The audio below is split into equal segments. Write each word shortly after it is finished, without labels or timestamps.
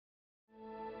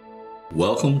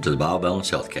Welcome to the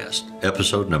BioBalance Healthcast,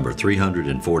 episode number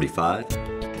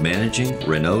 345, Managing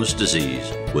Raynaud's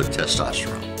Disease with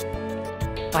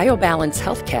Testosterone. BioBalance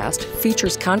Healthcast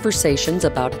features conversations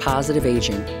about positive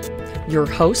aging. Your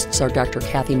hosts are Dr.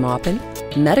 Kathy Maupin,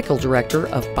 Medical Director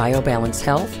of BioBalance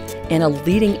Health and a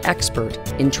leading expert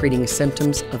in treating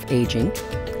symptoms of aging,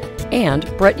 and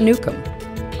Brett Newcomb,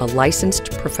 a licensed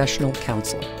professional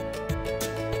counselor.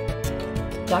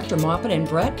 Dr. Maupin and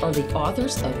Brett are the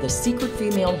authors of The Secret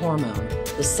Female Hormone,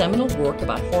 the seminal work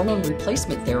about hormone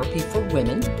replacement therapy for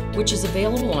women, which is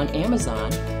available on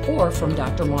Amazon or from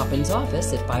Dr. Maupin's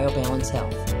office at BioBalance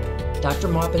Health. Dr.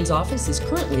 Maupin's office is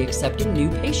currently accepting new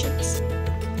patients.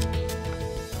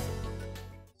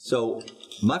 So,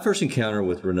 my first encounter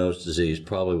with Raynaud's disease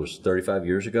probably was 35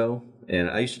 years ago, and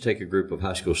I used to take a group of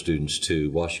high school students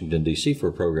to Washington, D.C. for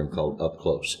a program called Up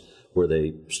Close, where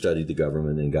they studied the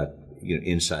government and got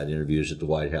inside interviews at the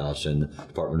White House and the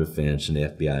Department of Defense and the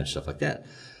FBI and stuff like that.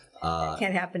 That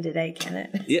can't happen today, can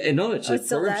it? Yeah, no, it's a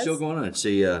program does? still going on. It's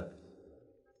the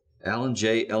Alan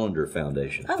J. Ellender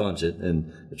Foundation funds it,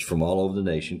 and it's from all over the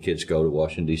nation. Kids go to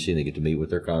Washington, D.C., and they get to meet with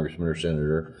their congressman or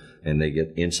senator, and they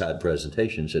get inside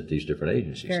presentations at these different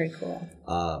agencies. Very cool.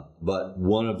 But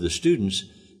one of the students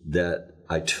that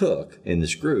I took in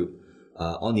this group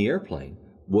on the airplane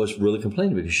was really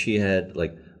complaining because she had,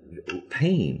 like,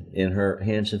 pain in her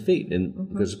hands and feet, and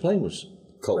because the plane was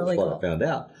cold, really what I found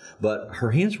out. But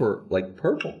her hands were like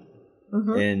purple,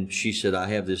 and she said, "I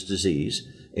have this disease,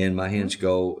 and my hands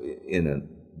go in a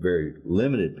very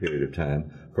limited period of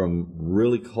time from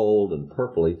really cold and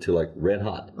purpley to like red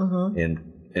hot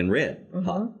and red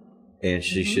hot." And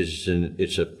she says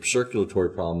it's a circulatory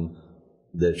problem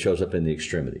that shows up in the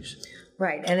extremities.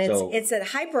 Right, and it's a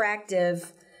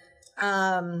hyperactive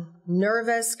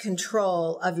nervous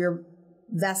control of your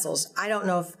vessels. I don't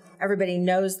know if everybody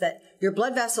knows that your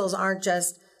blood vessels aren't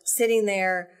just sitting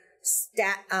there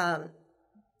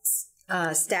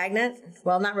stagnant.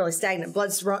 Well, not really stagnant.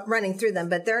 Blood's running through them,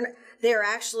 but they're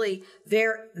actually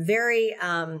very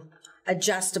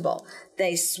adjustable.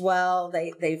 They swell.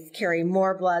 They carry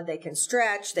more blood. They can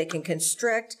stretch. They can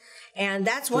constrict. And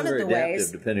that's one of the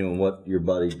ways, depending on what your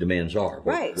body's demands are.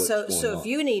 Right. So if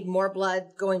you need more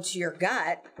blood going to your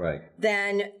gut,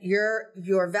 then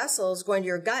your vessels going to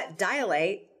your gut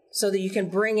dilate so that you can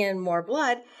bring in more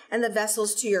blood, and the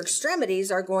vessels to your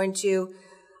extremities are going to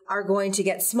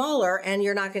get smaller, and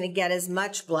you're not going to get as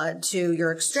much blood to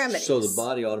your extremities. So the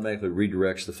body automatically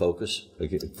redirects the focus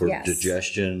for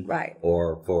digestion,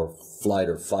 or for flight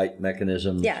or fight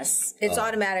mechanisms. Yes, it's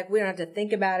automatic. We don't have to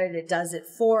think about it. It does it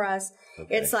for us.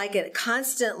 Okay. It's like a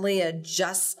constantly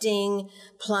adjusting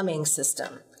plumbing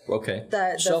system. Okay.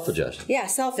 Self-adjusting. Yeah,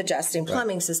 self-adjusting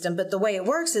plumbing system. But the way it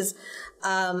works is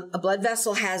a blood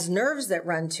vessel has nerves that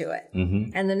run to it.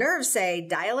 And the nerves say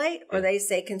dilate or they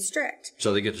say constrict.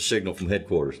 So they get the signal from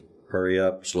headquarters. Hurry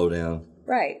up, slow down.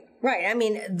 Right. I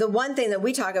mean, the one thing that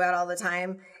we talk about all the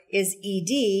time is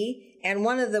ED. And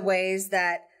one of the ways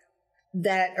that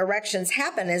erections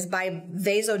happen is by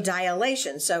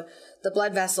vasodilation. So the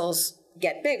blood vessels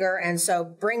get bigger, and so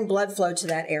bring blood flow to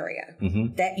that area.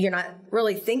 That you're not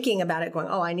really thinking about it going,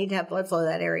 oh, I need to have blood flow to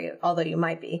that area, although you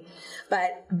might be.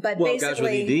 But basically, guys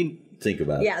with ED think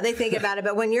about it. Yeah, they think about it.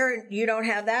 But when you don't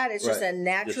have that, it's just a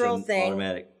natural thing.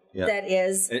 Automatic. Yeah. That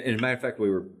is. And as a matter of fact, we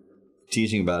were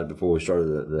teasing about it before we started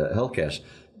the healthcast.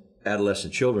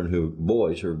 Adolescent children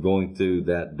boys who are going through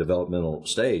that developmental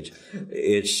stage,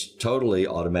 it's totally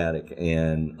automatic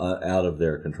and out of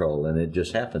their control, and it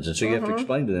just happens. And so you have to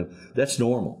explain to them that's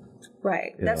normal.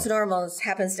 Right. That's normal. It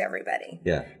happens to everybody.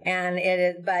 Yeah. And it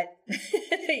is, but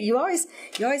you always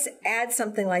add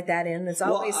something like that in. That's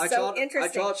always interesting. I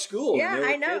taught school. Yeah, and there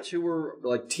were I know. Kids who were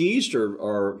like teased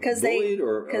or bullied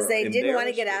because they didn't want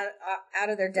to get out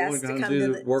of their desk to come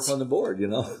to work on the board.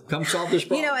 Come solve this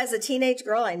problem. As a teenage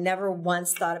girl, I never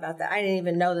once thought about that. I didn't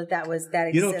even know that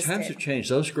existed. Times have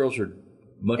changed. Those girls are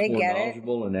much more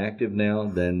knowledgeable and active now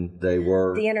than they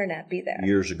were. The internet be there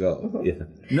years ago. Yeah,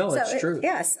 no, it's true.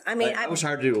 Yes, I mean, I was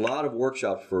hired to do a lot of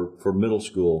workshops for middle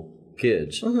school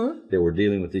kids that were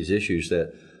dealing with these issues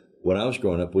that when I was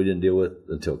growing up we didn't deal with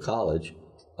until college.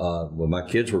 When my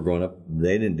kids were growing up,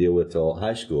 they didn't deal with till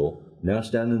high school. Now it's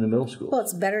down in the middle school. Well,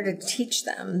 it's better to teach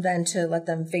them than to let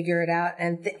them figure it out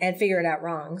and figure it out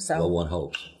wrong. So, well, one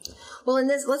hopes. Well,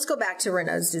 let's go back to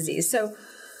Raynaud's disease.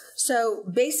 So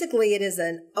basically it is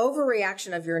an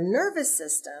overreaction of your nervous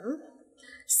system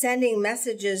sending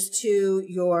messages to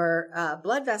your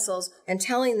blood vessels and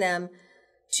telling them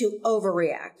to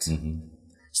overreact.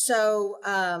 So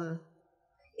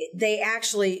they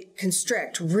actually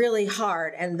constrict really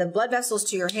hard, and the blood vessels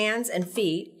to your hands and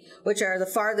feet, which are the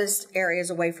farthest areas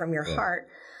away from your heart,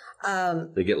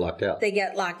 they get locked out. They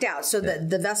get locked out. So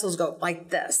the vessels go like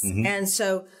this. And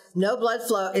so no blood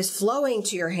flow is flowing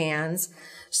to your hands.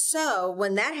 So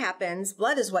when that happens,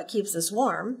 blood is what keeps us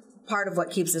warm, part of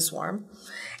what keeps us warm.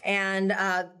 And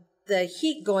the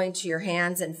heat going to your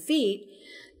hands and feet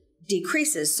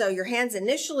decreases. So your hands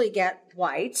initially get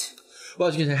white. Well, I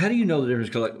was going to say, how do you know the difference?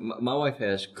 Because like, my wife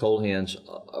has cold hands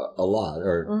a lot,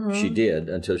 or she did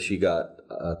until she got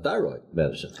thyroid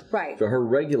medicine. Right. So her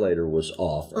regulator was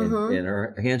off, and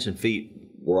her hands and feet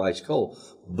were ice cold,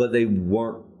 but they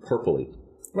weren't purpley.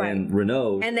 Right. And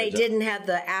Raynaud. And they didn't have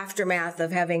the aftermath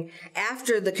of having,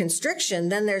 after the constriction,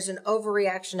 then there's an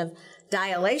overreaction of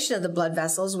dilation of the blood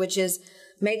vessels, which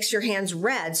makes your hands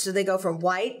red. So they go from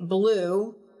white,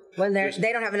 blue, when they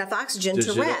don't have enough oxygen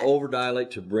to red. Does it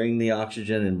overdilate to bring the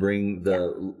oxygen and bring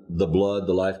the blood,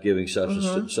 the life-giving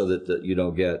substance, so that you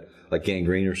don't get like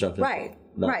gangrene or something? Right.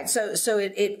 No. Right. So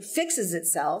it fixes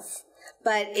itself,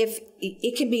 but if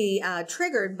it can be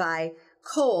triggered by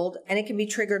cold, and it can be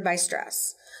triggered by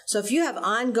stress. So if you have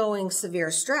ongoing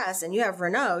severe stress and you have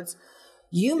Raynaud's,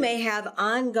 you may have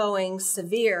ongoing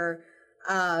severe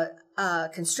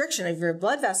constriction of your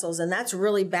blood vessels, and that's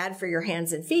really bad for your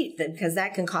hands and feet because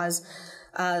that can cause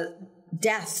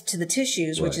death to the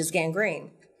tissues, which is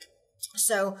gangrene.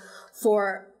 So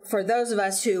for those of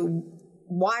us who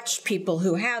watch people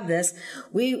who have this,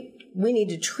 we need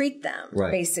to treat them,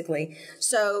 basically.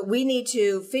 So we need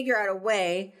to figure out a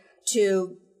way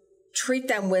to treat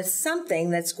them with something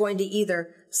that's going to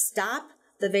either stop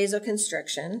the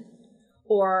vasoconstriction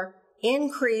or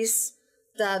increase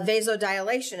the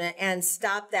vasodilation and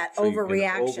stop that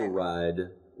overreaction. You can override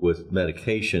with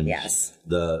medications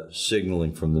the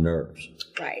signaling from the nerves.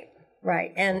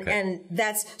 Right. And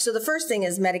that's, so the first thing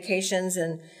is medications,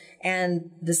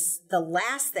 and the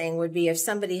last thing would be if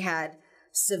somebody had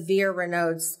severe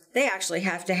Raynaud's, they actually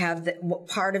have to have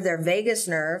part of their vagus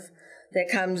nerve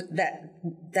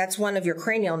that's one of your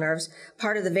cranial nerves,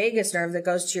 part of the vagus nerve that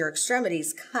goes to your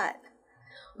extremities cut,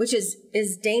 which is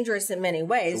dangerous in many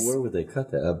ways. So where would they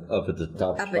cut that? Up at the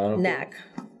top of the spinal cord? Neck.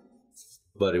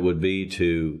 But it would be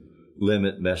to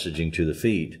limit messaging to the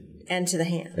feet. And to the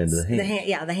hands. And to the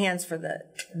hands. The hands for the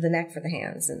neck for the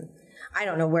hands. And I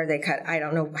don't know where they cut. I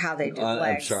don't know how they do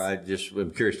legs. I'm sorry.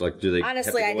 I'm curious. Like, do they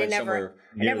honestly, have to go I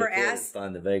never asked.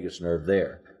 Find the vagus nerve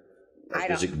there.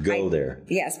 Does it go there?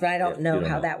 Yes, but I don't know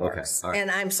how that Okay. works. Right.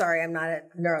 And I'm sorry, I'm not a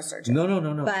neurosurgeon.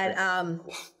 No. But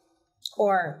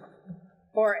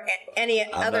or any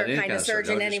other kind of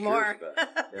surgeon anymore.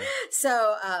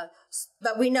 So,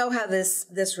 but we know how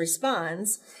this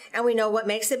responds, and we know what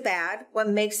makes it bad. What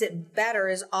makes it better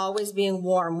is always being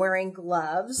warm, wearing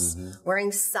gloves,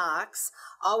 wearing socks,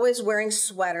 always wearing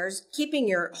sweaters. Keeping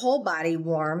your whole body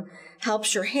warm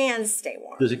helps your hands stay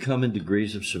warm. Does it come in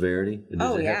degrees of severity?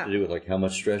 Does it have to do with like how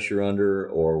much stress you're under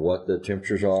or what the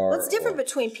temperatures are? Well, it's different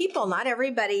between people. Not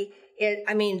everybody.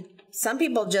 Some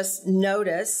people just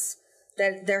notice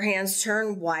that their hands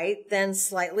turn white, then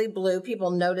slightly blue.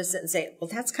 People notice it and say, well,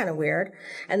 that's kind of weird.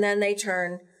 And then they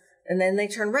turn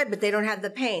red, but they don't have the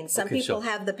pain. Some people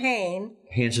have the pain.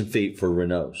 Hands and feet for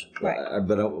Raynaud's. Right.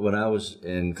 But when I was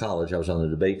in college, I was on the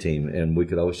debate team, and we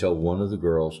could always tell one of the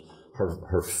girls,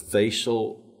 her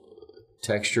facial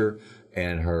texture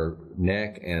and her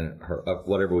neck and her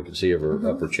whatever we could see of her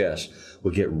upper chest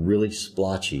would get really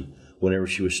splotchy whenever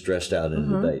she was stressed out in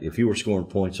a debate. If you were scoring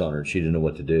points on her and she didn't know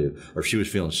what to do, or if she was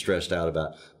feeling stressed out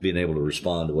about being able to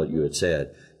respond to what you had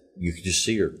said, you could just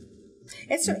see her.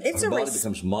 Her body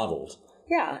becomes mottled.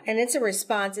 Yeah, and it's a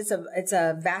response. It's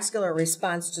a vascular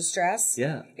response to stress.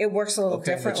 Yeah, it works a little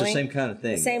differently. It's the same kind of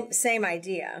thing. Same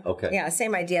idea. Okay. Yeah,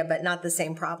 same idea, but not the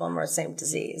same problem or same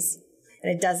disease.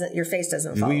 And it doesn't. Your face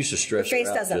doesn't fall. We used to stress your face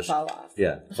her out. Doesn't fall off.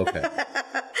 Yeah. Okay.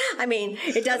 I mean,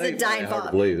 it doesn't die and fall off.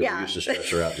 I believe that we used to stress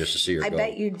her out just to see her. I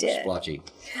bet you did. Splotchy.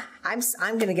 I'm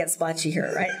going to get splotchy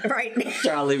here, right now.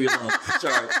 Sorry, I'll leave you alone.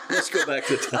 Sorry. Let's go back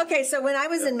to the Okay, so when I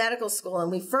was in medical school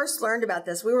and we first learned about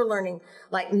this, we were learning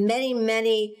like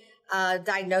many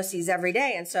diagnoses every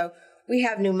day. And so we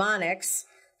have mnemonics,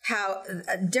 how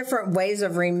different ways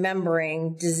of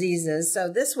remembering diseases. So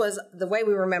this was, the way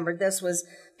we remembered this was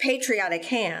patriotic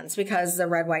hands, because the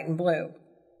red, white, and blue.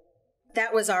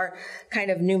 That was our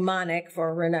kind of mnemonic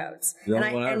for Raynaud's. The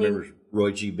only one I remember is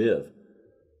Roy G. Biv,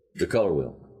 the color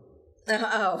wheel.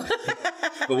 But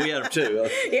we had them too.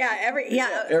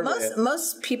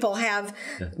 Most people have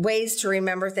ways to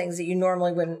remember things that you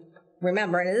normally wouldn't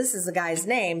remember, and this is the guy's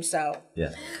name. So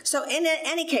in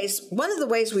any case, one of the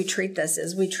ways we treat this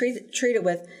is we treat it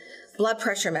with blood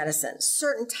pressure medicine,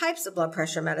 certain types of blood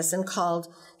pressure medicine called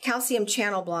calcium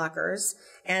channel blockers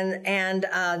and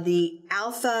the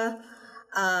alpha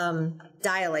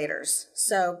dilators.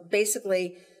 So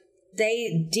basically,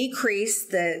 they decrease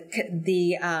the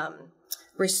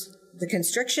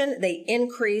constriction, they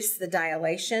increase the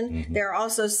dilation. Mm-hmm. There are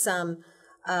also some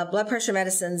blood pressure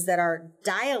medicines that are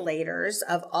dilators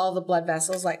of all the blood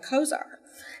vessels, like Cozar.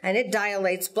 And it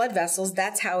dilates blood vessels.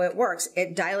 That's how it works.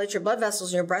 It dilates your blood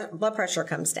vessels and your blood pressure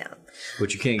comes down.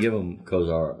 But you can't give them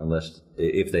Cozar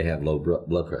if they have low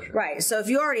blood pressure. Right. So if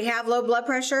you already have low blood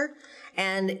pressure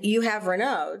and you have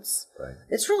Raynaud's, right,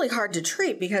 it's really hard to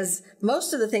treat because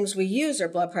most of the things we use are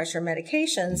blood pressure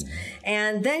medications.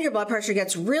 And then your blood pressure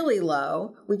gets really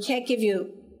low. We can't give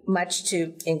you much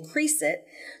to increase it.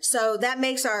 So that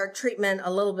makes our treatment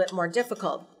a little bit more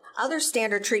difficult. Other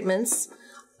standard treatments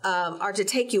are to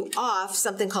take you off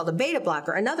something called a beta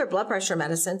blocker, another blood pressure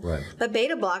medicine. Right. But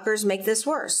beta blockers make this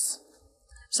worse.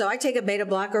 So I take a beta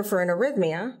blocker for an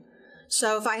arrhythmia.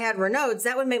 So if I had Raynaud's,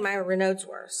 that would make my Raynaud's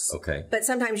worse. Okay. But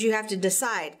sometimes you have to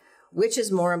decide which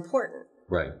is more important.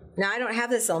 Right. Now, I don't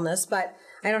have this illness, but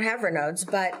I don't have Raynaud's,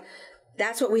 but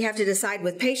that's what we have to decide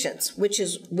with patients, which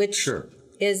Sure.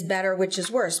 is better, which is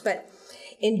worse. But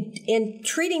in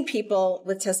treating people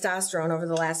with testosterone over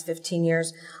the last 15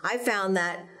 years, I found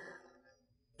that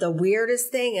the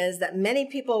weirdest thing is that many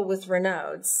people with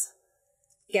Raynaud's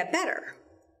get better.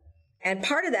 And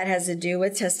part of that has to do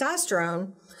with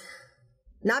testosterone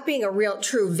not being a real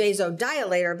true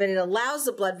vasodilator, but it allows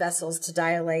the blood vessels to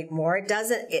dilate more. It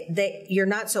doesn't, you're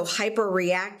not so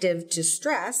hyperreactive to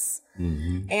stress.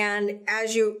 Mm-hmm. And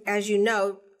as you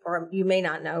know, or you may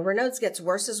not know, Raynaud's gets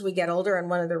worse as we get older,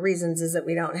 and one of the reasons is that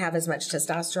we don't have as much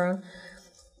testosterone.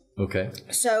 Okay.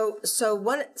 So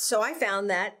I found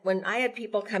that when I had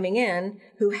people coming in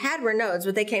who had Raynaud's,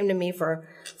 but they came to me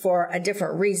for a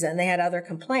different reason, they had other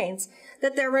complaints,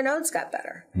 that their Raynaud's got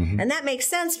better. Mm-hmm. And that makes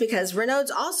sense because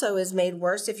Raynaud's also is made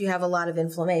worse if you have a lot of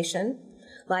inflammation.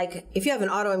 Like if you have an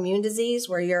autoimmune disease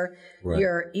where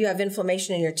you have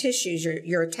inflammation in your tissues,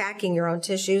 you're attacking your own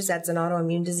tissues, that's an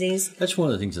autoimmune disease. That's one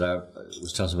of the things that I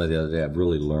was telling somebody the other day. I've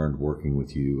really learned working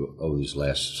with you over these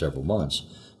last several months,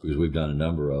 because we've done a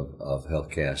number of health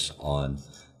casts on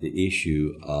the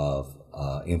issue of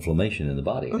inflammation in the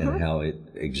body, mm-hmm, and how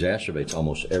it exacerbates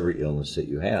almost every illness that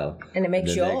you have. And it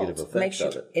makes you old.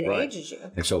 It right. ages you.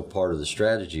 And so part of the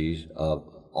strategies of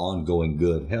ongoing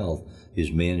good health is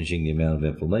managing the amount of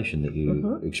inflammation that you,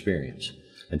 mm-hmm, experience.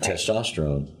 And right,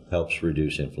 testosterone helps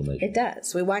reduce inflammation. It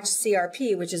does. We watch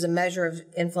CRP, which is a measure of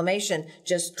inflammation,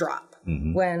 just drop,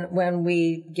 mm-hmm, when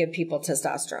we give people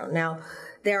testosterone. Now,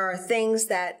 there are things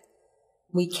that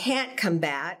we can't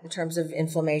combat in terms of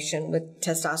inflammation with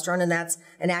testosterone, and that's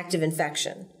an active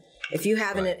infection. If you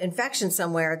have, right, an infection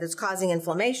somewhere that's causing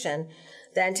inflammation,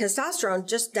 then testosterone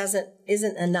just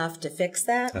isn't enough to fix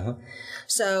that. Uh-huh.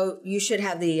 So you should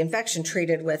have the infection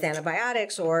treated with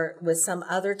antibiotics or with some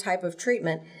other type of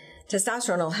treatment.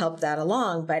 Testosterone will help that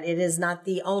along, but it is not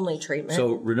the only treatment.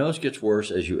 So Raynaud's gets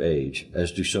worse as you age,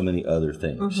 as do so many other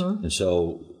things. Mm-hmm. And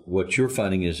so what you're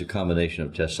finding is a combination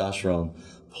of testosterone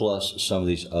plus some of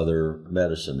these other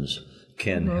medicines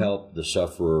can, mm-hmm, help the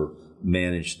sufferer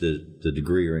manage the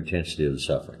degree or intensity of the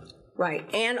suffering. Right.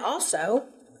 And also,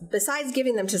 besides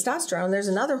giving them testosterone, there's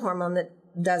another hormone that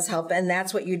does help, and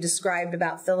that's what you described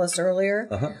about Phyllis earlier,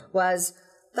 uh-huh, was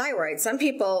thyroid. Some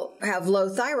people have low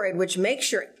thyroid, which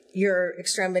makes your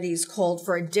extremities cold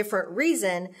for a different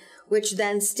reason, which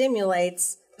then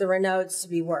stimulates the Raynaud's to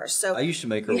be worse. So I used to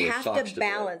make her you wear have socks to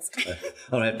balance. I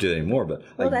don't have to do it anymore, but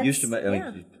well, I used to make.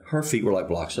 Her feet were like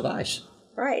blocks of ice.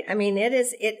 Right. I mean,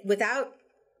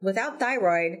 without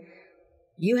thyroid,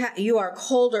 you are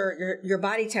colder. Your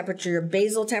body temperature, your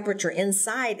basal temperature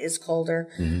inside is colder,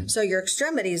 mm-hmm, so your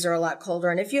extremities are a lot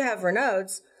colder. And if you have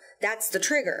Raynaud's, that's the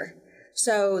trigger.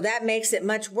 So that makes it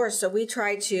much worse. So we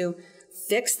try to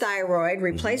fix thyroid,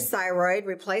 replace, mm-hmm, thyroid,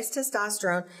 replace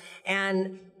testosterone,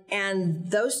 and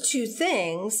those two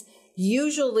things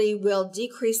usually will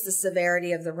decrease the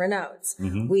severity of the Raynaud's.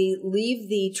 Mm-hmm. We leave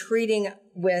the treating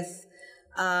with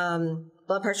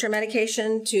blood pressure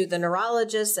medication to the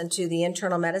neurologists and to the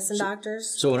internal medicine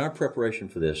doctors. So in our preparation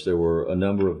for this, there were a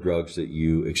number of drugs that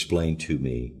you explained to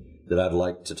me that I'd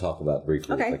like to talk about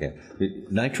briefly, if I can.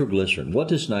 Nitroglycerin. What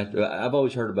does I've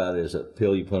always heard about it as a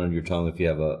pill you put on your tongue if you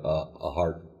have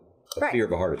a fear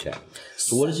of a heart attack.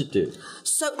 So what does it do?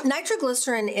 So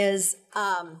nitroglycerin is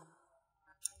a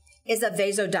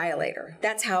vasodilator.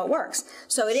 That's how it works.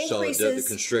 So it increases... So it does the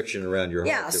constriction around your heart.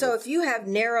 Yeah, so if you have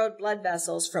narrowed blood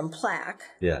vessels from plaque,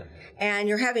 yeah, and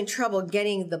you're having trouble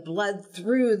getting the blood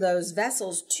through those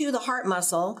vessels to the heart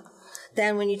muscle,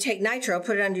 then when you take nitro,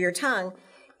 put it under your tongue,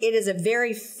 it is a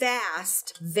very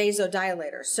fast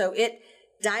vasodilator. So it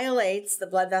dilates the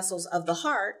blood vessels of the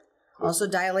heart, also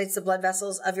dilates the blood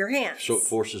vessels of your hands. So it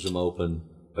forces them open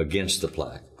against the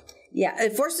plaque. Yeah,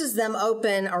 it forces them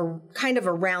open or kind of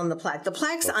around the plaque. The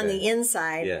plaque's on the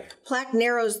inside. Yeah. Plaque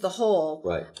narrows the hole.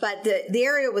 Right. But the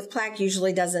area with plaque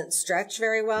usually doesn't stretch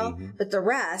very well, but the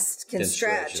rest can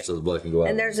stretch. So the blood can go out.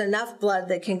 And there's enough blood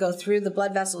that can go through the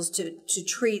blood vessels to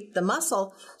treat the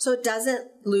muscle so it doesn't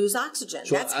lose oxygen.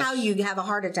 So That's how you have a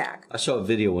heart attack. I saw a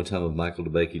video one time of Michael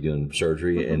DeBakey doing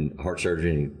surgery and heart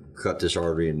surgery, and he cut this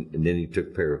artery, and then he took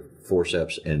a pair of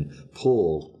forceps and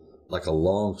pulled like a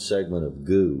long segment of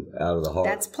goo out of the heart.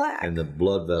 That's plaque. And the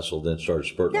blood vessel then started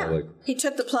spurting Yeah, away. he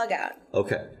took the plug out.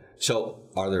 Okay. So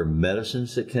are there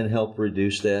medicines that can help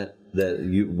reduce that?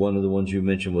 One of the ones you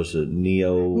mentioned was the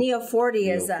Neo 40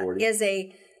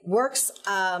 Neo40? works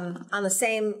on the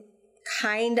same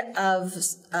kind of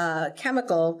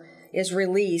chemical is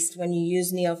released when you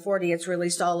use Neo 40. It's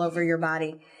released all over your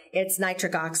body. It's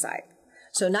nitric oxide.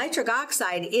 So nitric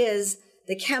oxide is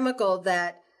the chemical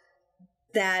that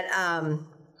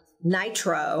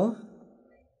nitro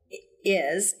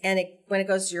is, and when it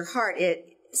goes to your heart, it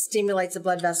stimulates the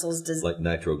blood vessels. Like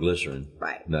nitroglycerin.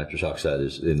 Right. Nitrous oxide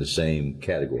is in the same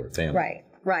category, family.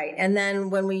 Right. And then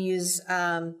when we use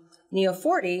Neo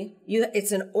 40,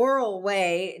 it's an oral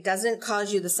way. It doesn't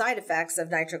cause you the side effects of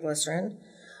nitroglycerin,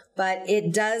 but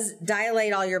it does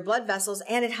dilate all your blood vessels,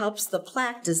 and it helps the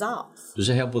plaque dissolve. Does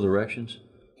it help with erections?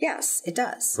 Yes, it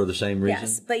does. For the same reason?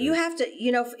 Yes, but you have to,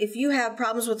 if you have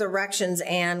problems with erections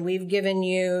and we've given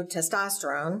you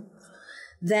testosterone,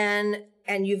 then,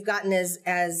 and you've gotten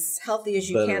as healthy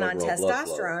as you can on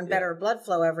testosterone, better blood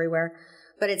flow everywhere,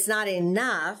 but it's not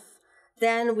enough,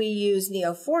 then we use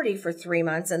Neo 40 for 3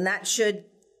 months, and that should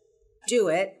do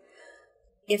it.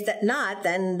 If that not,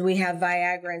 then we have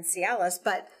Viagra and Cialis,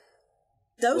 but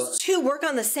those two work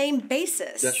on the same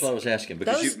basis. That's what I was asking.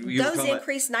 Because those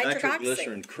increase nitric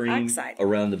nitroglycerin cream oxide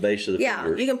around the base of the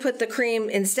fingers. Yeah, you can put the cream,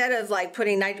 instead of like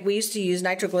putting, we used to use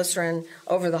nitroglycerin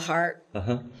over the heart,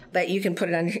 but you can put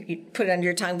it under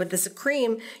your tongue. But this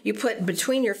cream you put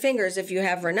between your fingers if you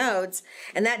have Raynaud's,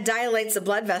 and that dilates the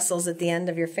blood vessels at the end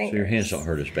of your fingers. So your hands don't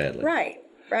hurt as badly. Right.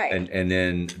 And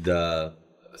then the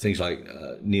things like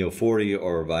Neo 40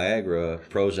 or Viagra,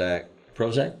 Prozac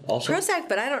also? Prozac,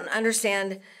 but I don't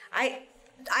understand. I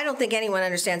don't think anyone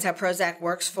understands how Prozac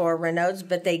works for Raynaud's,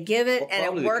 but they give it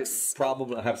and it works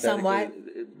somewhat.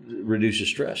 It reduces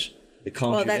stress. It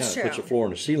calms you down. True. It puts a floor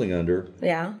and a ceiling under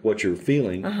what you're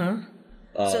feeling.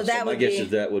 So my guess is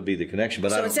that would be the connection.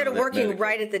 But so instead of working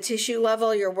right at the tissue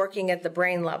level, you're working at the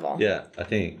brain level. Yeah, I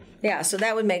think. Yeah, so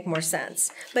that would make more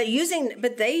sense. But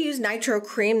they use nitro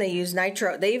cream. They use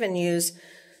nitro.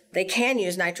 They can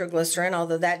use nitroglycerin,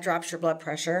 although that drops your blood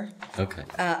pressure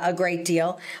a great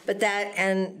deal. But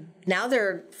and now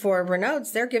for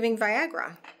Raynaud's, they're giving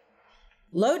Viagra,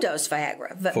 low dose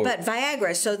Viagra, but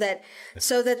Viagra, so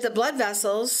that the blood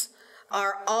vessels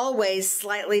are always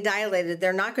slightly dilated.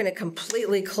 They're not going to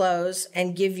completely close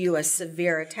and give you a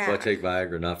severe attack. So I take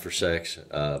Viagra not for sex,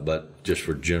 but just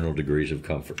for general degrees of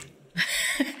comfort.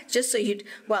 Just so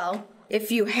if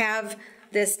you have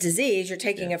this disease, you're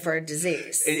taking it for a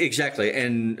disease. Exactly.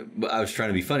 And I was trying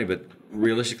to be funny, but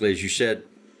realistically, as you said,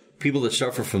 people that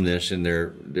suffer from this in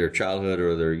their childhood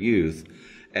or their youth,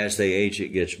 as they age, it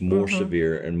gets more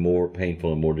severe and more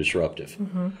painful and more disruptive.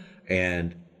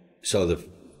 And so the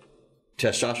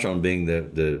testosterone being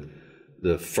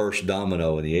the first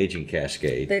domino in the aging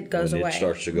cascade, that goes away. It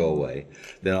starts to go away,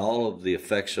 then all of the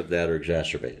effects of that are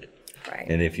exacerbated. Right.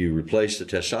 And if you replace the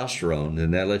testosterone,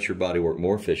 then that lets your body work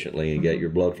more efficiently and get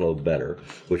your blood flow better,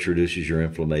 which reduces your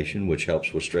inflammation, which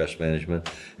helps with stress management,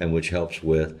 and which helps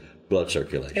with blood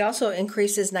circulation. It also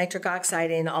increases nitric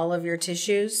oxide in all of your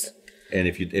tissues. And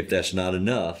if that's not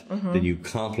enough, then you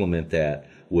complement that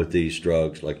with these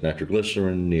drugs like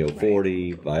nitroglycerin, Neo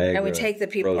 40, Viagra. And we take the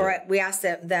people, or we ask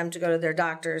them to go to their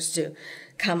doctors to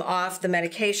come off the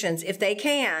medications, if they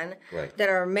can, that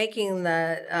are making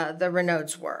the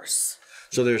Raynaud's worse.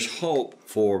 So there's hope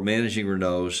for managing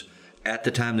Raynaud's at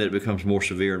the time that it becomes more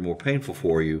severe and more painful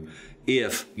for you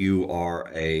if you are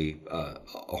a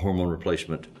hormone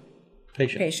replacement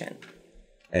patient.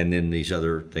 And then these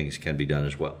other things can be done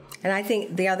as well. And I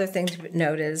think the other thing to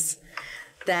note is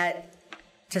that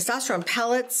testosterone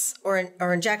pellets or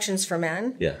injections for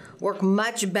men work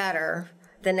much better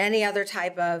than any other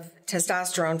type of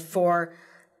testosterone for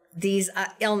these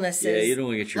illnesses. Yeah, you don't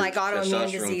want to get your like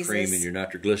autoimmune diseases. Cream and your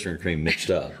nitroglycerin cream mixed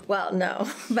up. Well, no,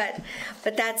 but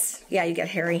that's you get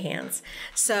hairy hands.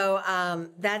 So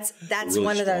that's really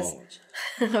one of those.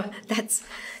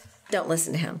 don't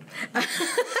listen to him.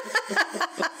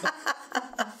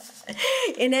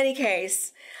 In any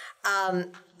case,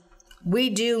 we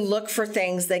do look for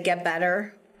things that get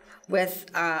better with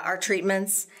our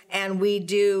treatments, and we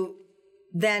do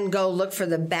then go look for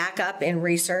the backup in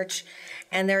research,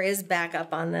 and there is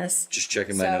backup on this. Just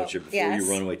checking my notes here before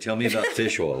you run away. Tell me about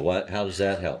fish oil. How does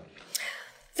that help?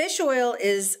 Fish oil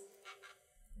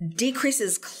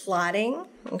decreases clotting.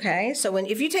 Okay, so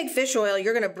if you take fish oil,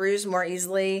 you're going to bruise more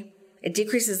easily. It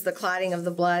decreases the clotting of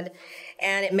the blood,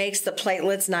 and it makes the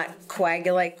platelets not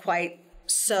coagulate quite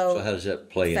so how does that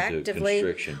play into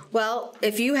constriction? Well,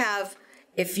 if you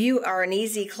are an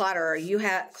easy clotter,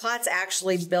 clots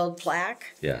actually build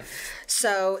plaque. Yeah.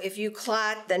 So if you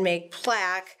clot, then make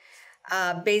plaque,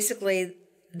 basically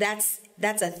that's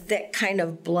a thick kind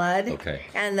of blood. Okay.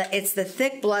 And it's the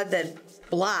thick blood that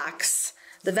blocks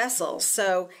the vessels.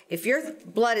 So if your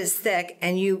blood is thick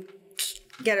and you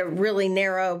get a really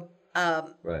narrow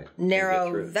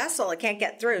vessel, it can't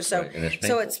get through. So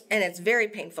it's very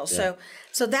painful. Yeah.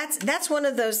 So that's one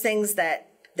of those things that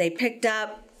they picked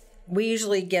up. We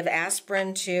usually give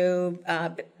aspirin to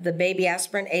the baby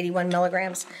aspirin, 81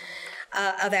 milligrams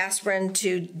of aspirin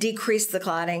to decrease the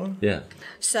clotting. Yeah.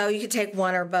 So you could take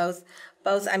one or both.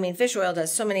 I mean, fish oil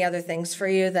does so many other things for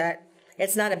you that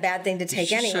it's not a bad thing to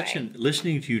take anyway.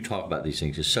 Listening to you talk about these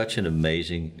things is such an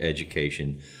amazing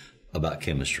education about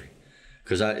chemistry.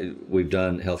 Because we've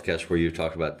done healthcasts where you've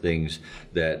talked about things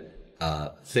that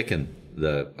thicken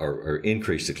or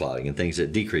increase the clotting and things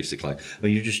that decrease the clotting. I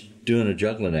mean, you're just doing a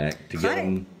juggling act to get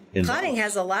them involved. Clotting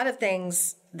has a lot of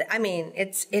things. I mean,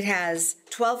 it has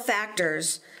 12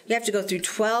 factors. You have to go through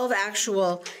 12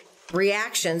 actual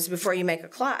reactions before you make a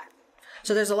clot.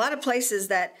 So there's a lot of places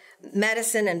that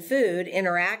medicine and food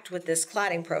interact with this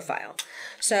clotting profile.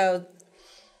 So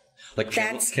like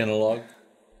Kenalog?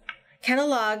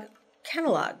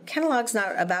 Kenalog's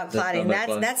not about clotting.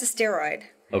 That's a steroid.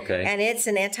 Okay. And it's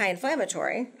an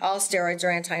anti-inflammatory. All steroids are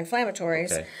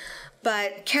anti-inflammatories. Okay.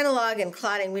 But Kenalog and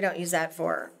clotting, we don't use that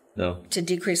to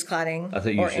decrease clotting. I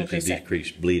thought you used it to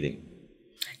decrease bleeding.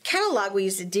 Kenalog we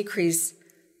use to decrease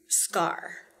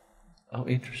scar. Oh,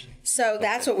 interesting. So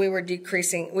that's what we were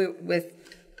decreasing with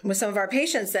some of our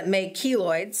patients that make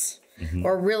keloids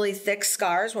or really thick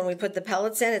scars. When we put the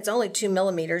pellets in, it's only 2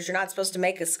 millimeters. You're not supposed to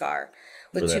make a scar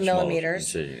with 2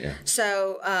 millimeters. Yeah.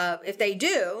 So if they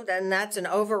do, then that's an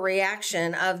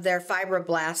overreaction of their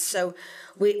fibroblasts. So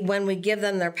when we give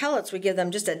them their pellets, we give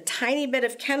them just a tiny bit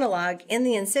of Kenalog in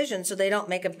the incision so they don't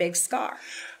make a big scar.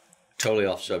 Totally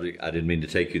off subject. I didn't mean to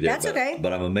take you there. That's okay.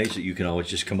 But I'm amazed that you can always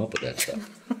just come up with that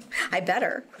stuff. I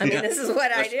better. I mean, this is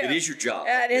what I do. It is your job.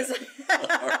 Yeah, it is.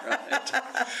 All right.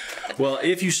 Well,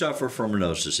 if you suffer from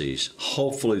Raynaud's disease,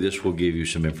 hopefully this will give you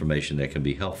some information that can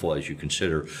be helpful as you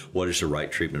consider what is the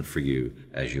right treatment for you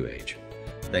as you age.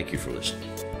 Thank you for listening.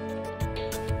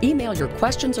 Email your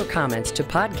questions or comments to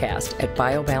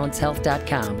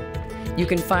podcast@biobalancehealth.com. You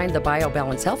can find the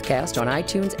BioBalance Healthcast on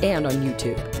iTunes and on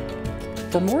YouTube.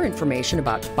 For more information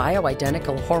about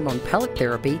bioidentical hormone pellet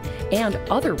therapy and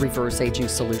other reverse aging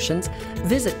solutions,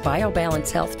 visit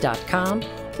biobalancehealth.com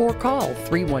or call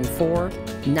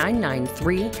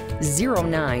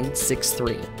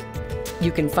 314-993-0963.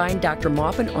 You can find Dr.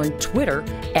 Maupin on Twitter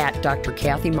 @Dr.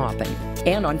 Kathy Maupin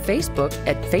and on Facebook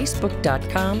at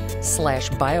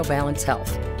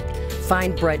facebook.com/biobalancehealth.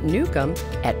 Find Brett Newcomb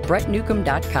at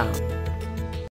brettnewcomb.com.